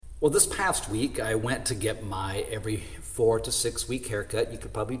Well, this past week, I went to get my every 4 to 6 week haircut. You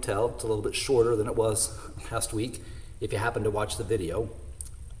could probably tell it's a little bit shorter than it was last week if you happen to watch the video.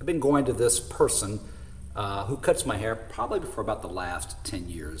 I've been going to this person who cuts my hair probably for about the last 10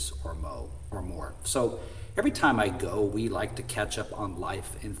 years or more. So every time I go, we like to catch up on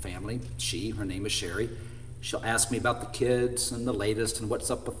life and family. Her name is Sherry. She'll ask me about the kids and the latest and what's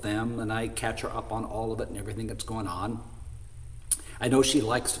up with them, and I catch her up on all of it and everything that's going on. I know she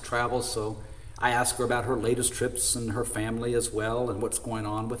likes to travel, so I ask her about her latest trips and her family as well and what's going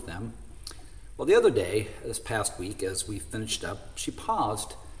on with them. Well, the other day, this past week, as we finished up, she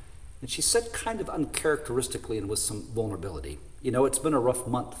paused and she said kind of uncharacteristically and with some vulnerability, it's been a rough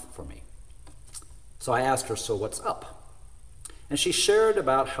month for me. So I asked her, so what's up? And she shared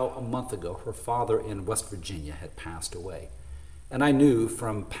about how a month ago her father in West Virginia had passed away. And I knew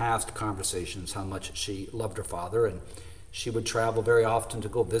from past conversations how much she loved her father, and she would travel very often to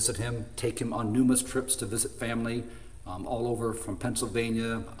go visit him, take him on numerous trips to visit family all over from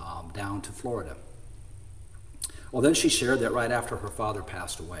Pennsylvania down to Florida. Well, then she shared that right after her father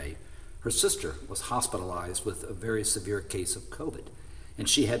passed away, her sister was hospitalized with a very severe case of COVID, and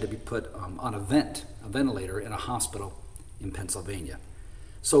she had to be put on a ventilator in a hospital in Pennsylvania.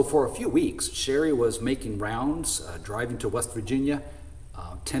 So for a few weeks, Sherry was making rounds, driving to West Virginia,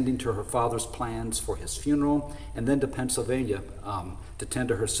 tending to her father's plans for his funeral, and then to Pennsylvania to tend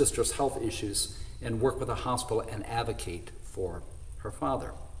to her sister's health issues and work with a hospital and advocate for her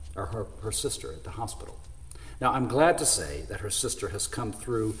father, or her sister at the hospital. Now, I'm glad to say that her sister has come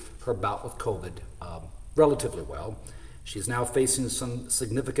through her bout with COVID relatively well. She's now facing some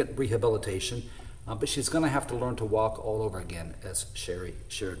significant rehabilitation, but she's going to have to learn to walk all over again, as Sherry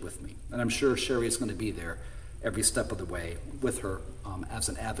shared with me. And I'm sure Sherry is going to be there every step of the way with her as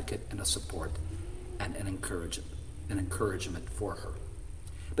an advocate and a support and an encouragement for her.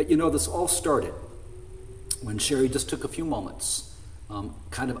 But this all started when Sherry just took a few moments,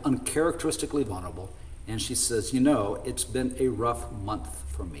 kind of uncharacteristically vulnerable, and she says, it's been a rough month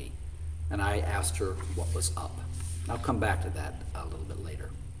for me. And I asked her what was up. I'll come back to that a little bit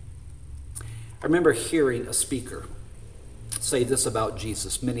later. I remember hearing a speaker say this about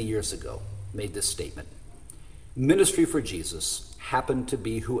Jesus many years ago, made this statement. Ministry for Jesus happened to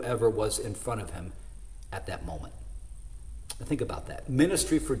be whoever was in front of him at that moment. Now think about that.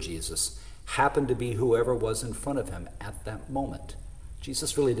 Ministry for Jesus happened to be whoever was in front of him at that moment.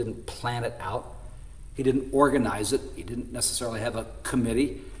 Jesus really didn't plan it out. He didn't organize it. He didn't necessarily have a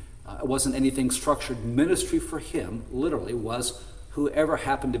committee. It wasn't anything structured. Ministry for him literally was whoever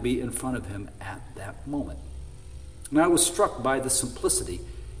happened to be in front of him at that moment. And I was struck by the simplicity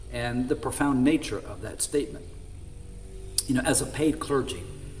and the profound nature of that statement. As a paid clergy,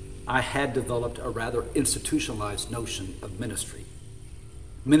 I had developed a rather institutionalized notion of ministry.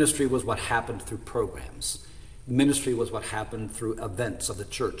 Ministry was what happened through programs. Ministry was what happened through events of the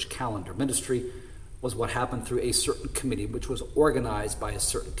church calendar. Ministry was what happened through a certain committee, which was organized by a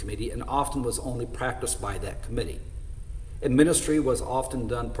certain committee and often was only practiced by that committee. And ministry was often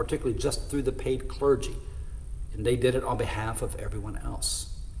done particularly just through the paid clergy, and they did it on behalf of everyone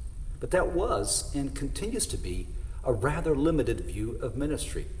else. But that was and continues to be a rather limited view of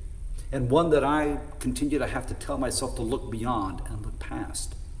ministry, and one that I continue to have to tell myself to look beyond and look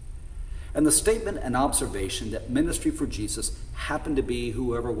past. And the statement and observation that ministry for Jesus happened to be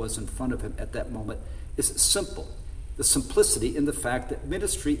whoever was in front of him at that moment is simple. The simplicity in the fact that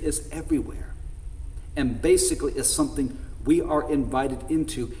ministry is everywhere, and basically is something we are invited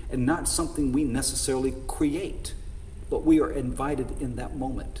into, and not something we necessarily create, but we are invited in that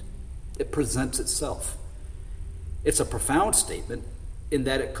moment. It presents itself. It's a profound statement in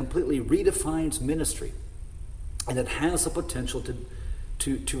that it completely redefines ministry, and it has the potential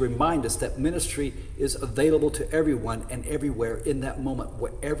to remind us that ministry is available to everyone and everywhere in that moment,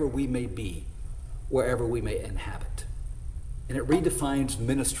 wherever we may be, wherever we may inhabit. And it redefines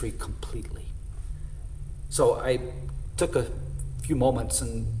ministry completely. So I took a few moments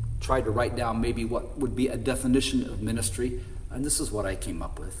and tried to write down maybe what would be a definition of ministry, and this is what I came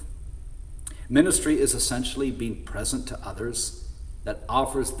up with. Ministry is essentially being present to others that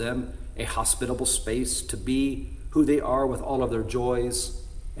offers them a hospitable space to be who they are with all of their joys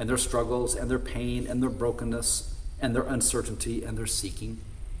and their struggles and their pain and their brokenness and their uncertainty and their seeking.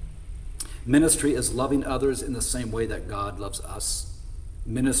 Ministry is loving others in the same way that God loves us.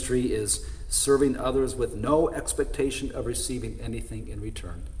 Ministry is serving others with no expectation of receiving anything in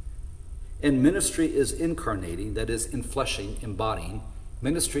return. And ministry is incarnating, that is, infleshing, embodying.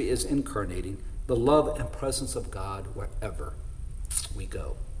 Ministry is incarnating the love and presence of God wherever we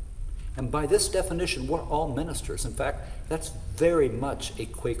go. And by this definition, we're all ministers. In fact, that's very much a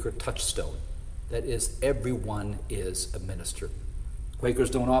Quaker touchstone. That is, everyone is a minister. Quakers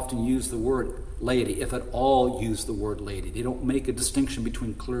don't often use the word laity, if at all use the word laity. They don't make a distinction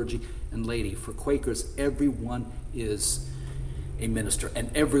between clergy and laity. For Quakers, everyone is a minister,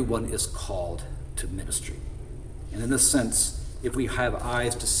 and everyone is called to ministry. And in this sense, if we have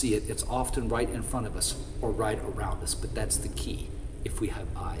eyes to see it, it's often right in front of us or right around us. But that's the key, if we have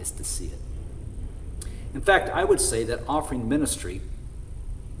eyes to see it. In fact, I would say that offering ministry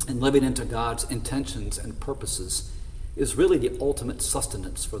and living into God's intentions and purposes is really the ultimate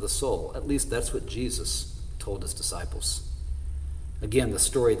sustenance for the soul. At least that's what Jesus told his disciples. Again, the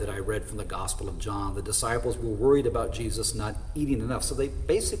story that I read from the Gospel of John, the disciples were worried about Jesus not eating enough, so they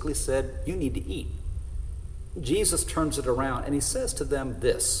basically said, "You need to eat." Jesus turns it around and he says to them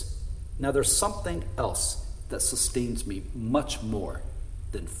this, "Now there's something else that sustains me much more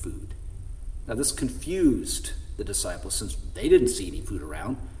than food." Now this confused the disciples since they didn't see any food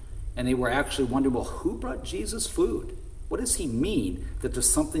around, and they were actually wondering, well, who brought Jesus food? What does he mean that there's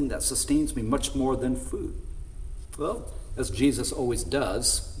something that sustains me much more than food? Well, as Jesus always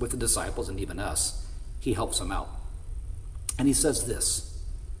does with the disciples and even us, he helps them out. And he says this,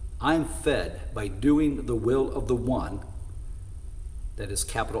 "I am fed by doing the will of the one," that is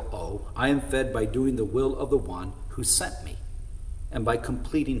capital O, "I am fed by doing the will of the one who sent me and by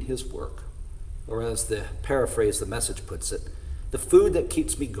completing his work." Or as the paraphrase, the Message puts it, "The food that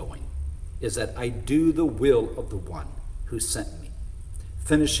keeps me going is that I do the will of the one who sent me,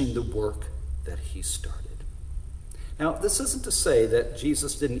 finishing the work that he started." Now, this isn't to say that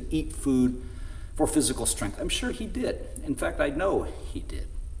Jesus didn't eat food for physical strength. I'm sure he did. In fact, I know he did.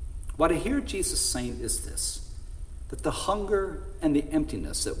 What I hear Jesus saying is this, that the hunger and the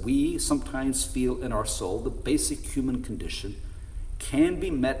emptiness that we sometimes feel in our soul, the basic human condition, can be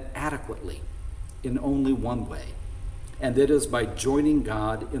met adequately in only one way, and that is by joining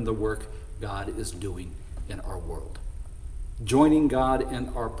God in the work God is doing in our world. Joining God in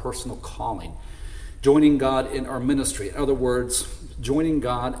our personal calling, joining God in our ministry. In other words, joining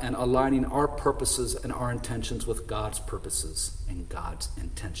God and aligning our purposes and our intentions with God's purposes and God's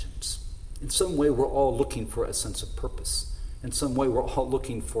intentions. In some way, we're all looking for a sense of purpose. In some way, we're all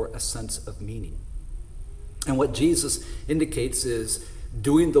looking for a sense of meaning. And what Jesus indicates is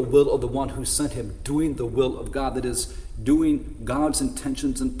doing the will of the one who sent him, doing the will of God, that is, doing God's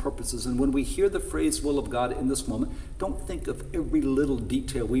intentions and purposes. And when we hear the phrase will of God in this moment, don't think of every little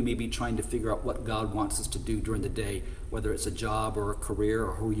detail we may be trying to figure out what God wants us to do during the day, whether it's a job or a career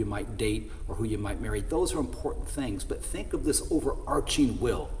or who you might date or who you might marry. Those are important things, but think of this overarching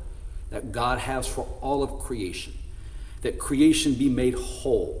will that God has for all of creation, that creation be made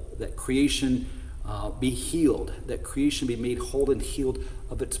whole, that creation be healed, that creation be made whole and healed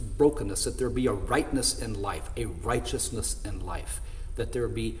of its brokenness, that there be a rightness in life, a righteousness in life, that there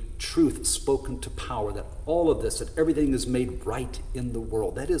be truth spoken to power, that all of this, that everything is made right in the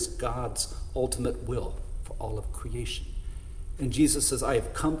world. That is God's ultimate will for all of creation. And Jesus says, "I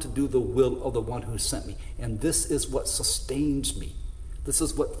have come to do the will of the one who sent me, and this is what sustains me. This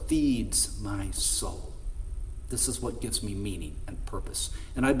is what feeds my soul. This is what gives me meaning and purpose."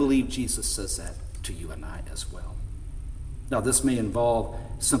 And I believe Jesus says that to you and I as well. Now, this may involve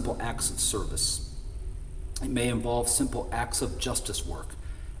simple acts of service. It may involve simple acts of justice work,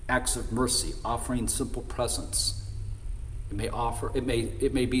 acts of mercy, offering simple presents.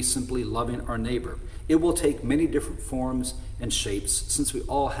 It may be simply loving our neighbor. It will take many different forms and shapes since we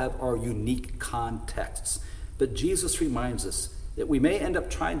all have our unique contexts. But Jesus reminds us that we may end up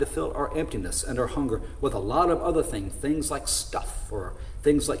trying to fill our emptiness and our hunger with a lot of other things like stuff or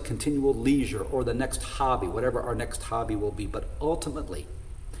things like continual leisure or the next hobby, whatever our next hobby will be. But ultimately,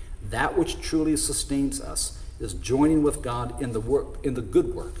 that which truly sustains us is joining with God in the work, in the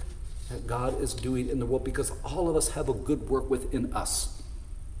good work that God is doing in the world, because all of us have a good work within us.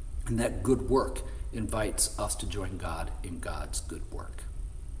 And that good work invites us to join God in God's good work.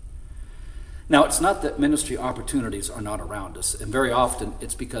 Now, it's not that ministry opportunities are not around us, and very often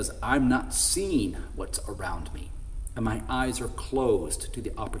it's because I'm not seeing what's around me, and my eyes are closed to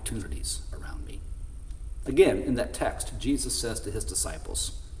the opportunities around me. Again, in that text, Jesus says to his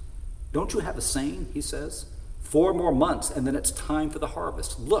disciples, "Don't you have a saying," he says, "4 more months and then it's time for the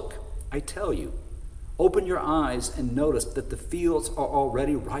harvest. Look, I tell you, open your eyes and notice that the fields are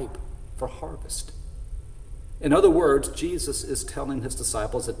already ripe for harvest." In other words, Jesus is telling his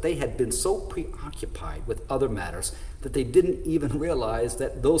disciples that they had been so preoccupied with other matters that they didn't even realize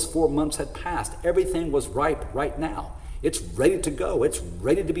that those 4 months had passed. Everything was ripe right now. It's ready to go. It's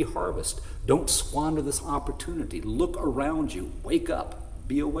ready to be harvested. Don't squander this opportunity. Look around you. Wake up.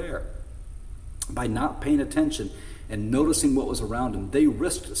 Be aware. By not paying attention and noticing what was around them, they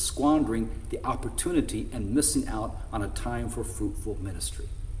risked squandering the opportunity and missing out on a time for fruitful ministry.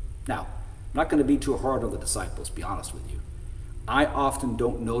 Now, I'm not going to be too hard on the disciples, be honest with you. I often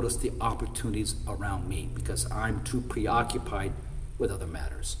don't notice the opportunities around me because I'm too preoccupied with other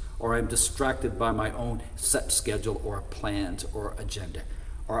matters, or I'm distracted by my own set schedule or plans or agenda,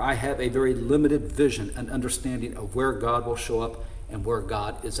 or I have a very limited vision and understanding of where God will show up and where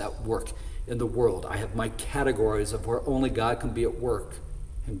God is at work in the world. I have my categories of where only God can be at work,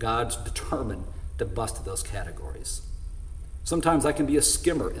 and God's determined to bust those categories. Sometimes I can be a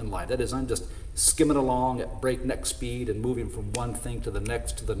skimmer in life. That is, I'm just skimming along at breakneck speed and moving from one thing to the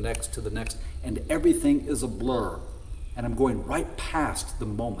next, to the next, to the next, and everything is a blur, and I'm going right past the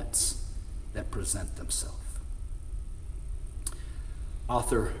moments that present themselves.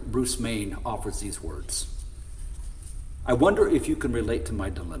 Author Bruce Main offers these words. I wonder if you can relate to my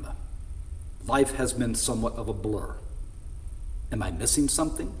dilemma. Life has been somewhat of a blur. Am I missing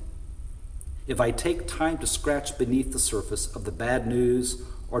something? If I take time to scratch beneath the surface of the bad news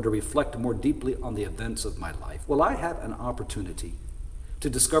or to reflect more deeply on the events of my life, will I have an opportunity to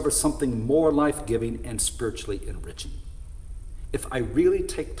discover something more life-giving and spiritually enriching? If I really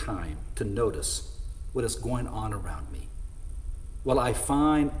take time to notice what is going on around me, will I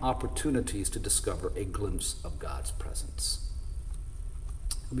find opportunities to discover a glimpse of God's presence?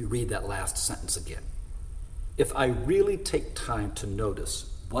 Let me read that last sentence again. If I really take time to notice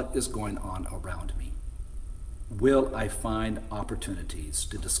what is going on around me, will I find opportunities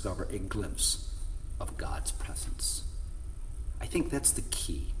to discover a glimpse of God's presence? I think that's the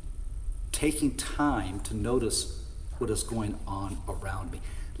key. Taking time to notice what is going on around me.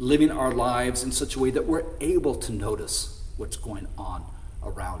 Living our lives in such a way that we're able to notice what's going on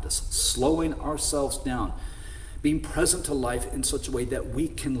around us. Slowing ourselves down. Being present to life in such a way that we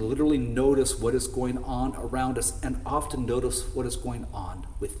can literally notice what is going on around us and often notice what is going on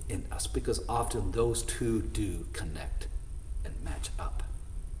within us, because often those two do connect and match up.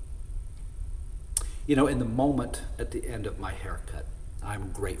 You know, in the moment at the end of my haircut,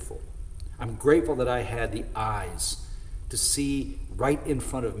 I'm grateful. I'm grateful that I had the eyes to see right in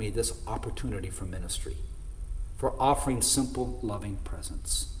front of me this opportunity for ministry, for offering simple, loving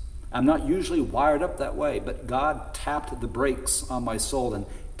presence. I'm not usually wired up that way, but God tapped the brakes on my soul and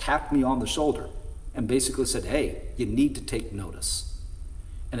tapped me on the shoulder and basically said, hey, you need to take notice,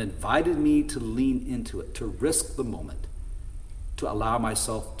 and invited me to lean into it, to risk the moment, to allow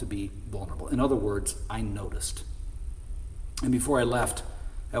myself to be vulnerable. In other words, I noticed. And before I left,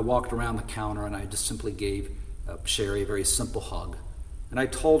 I walked around the counter and I just simply gave Sherry a very simple hug. And I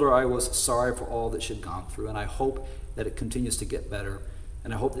told her I was sorry for all that she'd gone through, and I hope that it continues to get better.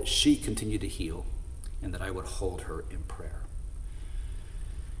 And I hope that she continued to heal and that I would hold her in prayer.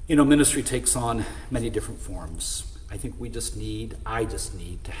 You know, ministry takes on many different forms. I think I just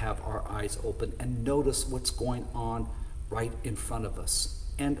need to have our eyes open and notice what's going on right in front of us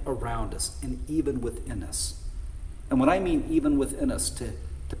and around us and even within us. And when I mean even within us,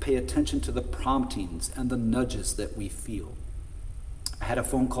 to pay attention to the promptings and the nudges that we feel. I had a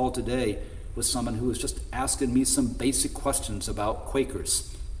phone call today with someone who was just asking me some basic questions about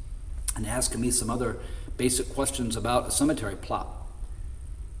Quakers and asking me some other basic questions about a cemetery plot.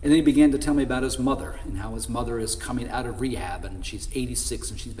 And then he began to tell me about his mother and how his mother is coming out of rehab, and she's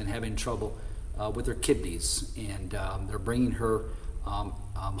 86 and she's been having trouble with her kidneys, and they're bringing her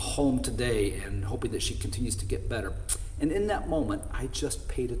home today and hoping that she continues to get better. And in that moment, I just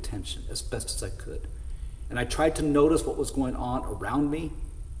paid attention as best as I could. And I tried to notice what was going on around me,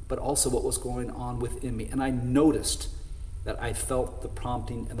 but also what was going on within me. And I noticed that I felt the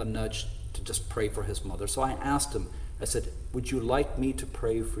prompting and the nudge to just pray for his mother. So I asked him, I said, would you like me to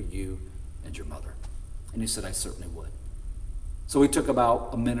pray for you and your mother? And he said, I certainly would. So we took about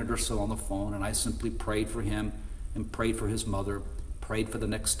a minute or so on the phone, and I simply prayed for him and prayed for his mother, prayed for the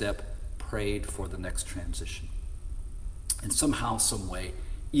next step, prayed for the next transition. And somehow, some way,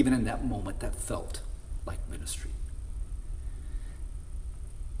 even in that moment, that felt like ministry.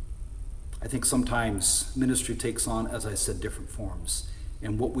 I think sometimes ministry takes on, as I said, different forms.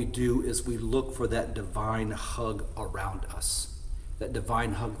 And what we do is we look for that divine hug around us, that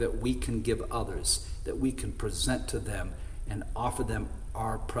divine hug that we can give others, that we can present to them and offer them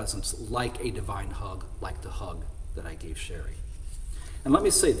our presence like a divine hug, like the hug that I gave Sherry. And let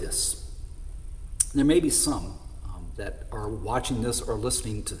me say this. There may be some that are watching this or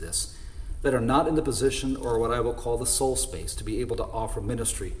listening to this that are not in the position, or what I will call the soul space, to be able to offer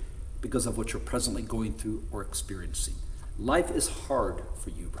ministry because of what you're presently going through or experiencing. Life is hard for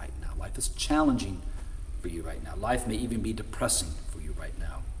you right now. Life is challenging for you right now. Life may even be depressing for you right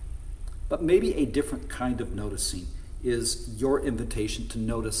now. But maybe a different kind of noticing is your invitation to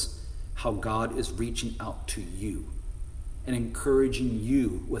notice how God is reaching out to you and encouraging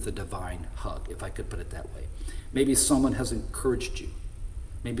you with a divine hug, if I could put it that way. Maybe someone has encouraged you.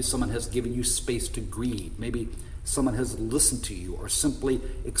 Maybe someone has given you space to grieve. Maybe someone has listened to you or simply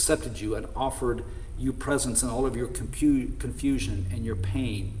accepted you and offered you presence in all of your confusion and your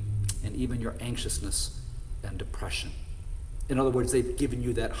pain and even your anxiousness and depression. In other words, they've given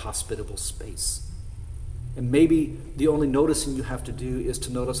you that hospitable space. And maybe the only noticing you have to do is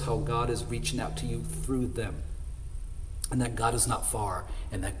to notice how God is reaching out to you through them. And that God is not far,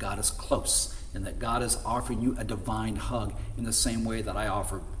 and that God is close, and that God is offering you a divine hug in the same way that I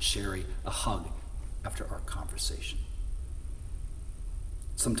offered Sherry a hug after our conversation.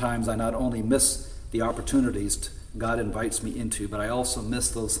 Sometimes I not only miss the opportunities God invites me into, but I also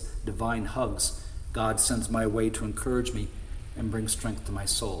miss those divine hugs God sends my way to encourage me and bring strength to my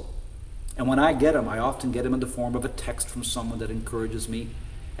soul. And when I get them, I often get them in the form of a text from someone that encourages me.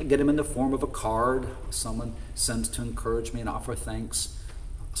 I get them in the form of a card someone sends to encourage me and offer thanks.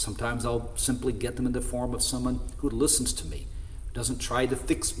 Sometimes I'll simply get them in the form of someone who listens to me, doesn't try to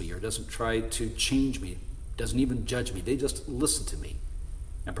fix me or doesn't try to change me, doesn't even judge me. They just listen to me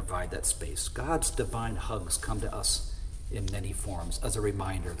and provide that space. God's divine hugs come to us in many forms as a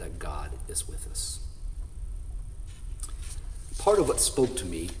reminder that God is with us. Part of what spoke to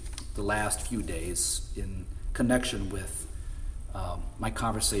me the last few days in connection with my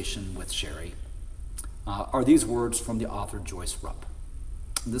conversation with Sherry are these words from the author Joyce Rupp.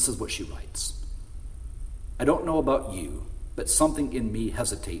 And this is what she writes. I don't know about you, but something in me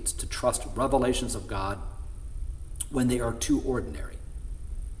hesitates to trust revelations of God when they are too ordinary.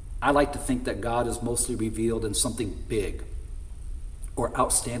 I like to think that God is mostly revealed in something big or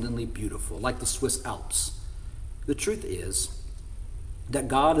outstandingly beautiful, like the Swiss Alps. The truth is that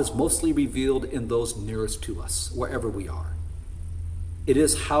God is mostly revealed in those nearest to us, wherever we are. It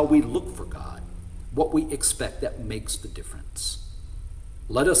is how we look for God, what we expect, that makes the difference.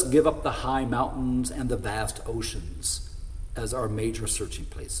 Let us give up the high mountains and the vast oceans as our major searching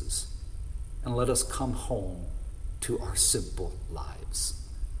places, and let us come home to our simple lives.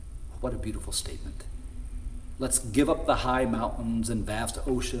 What a beautiful statement. Let's give up the high mountains and vast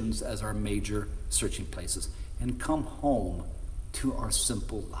oceans as our major searching places and come home to our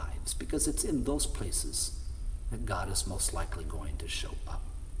simple lives, because it's in those places that God is most likely going to show up.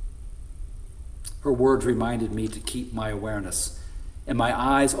 Her words reminded me to keep my awareness and my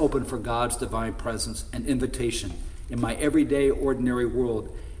eyes open for God's divine presence and invitation in my everyday, ordinary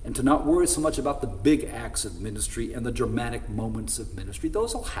world, and to not worry so much about the big acts of ministry and the dramatic moments of ministry.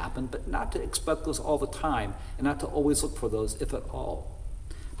 Those will happen, but not to expect those all the time and not to always look for those, if at all.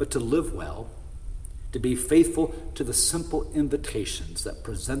 But to live well, to be faithful to the simple invitations that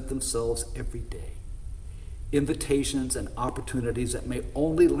present themselves every day. Invitations and opportunities that may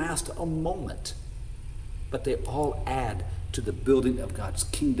only last a moment, but they all add to the building of God's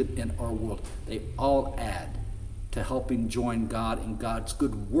kingdom in our world. They all add to helping join God in God's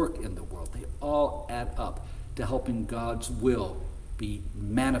good work in the world. They all add up to helping God's will be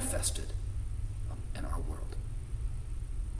manifested in our world.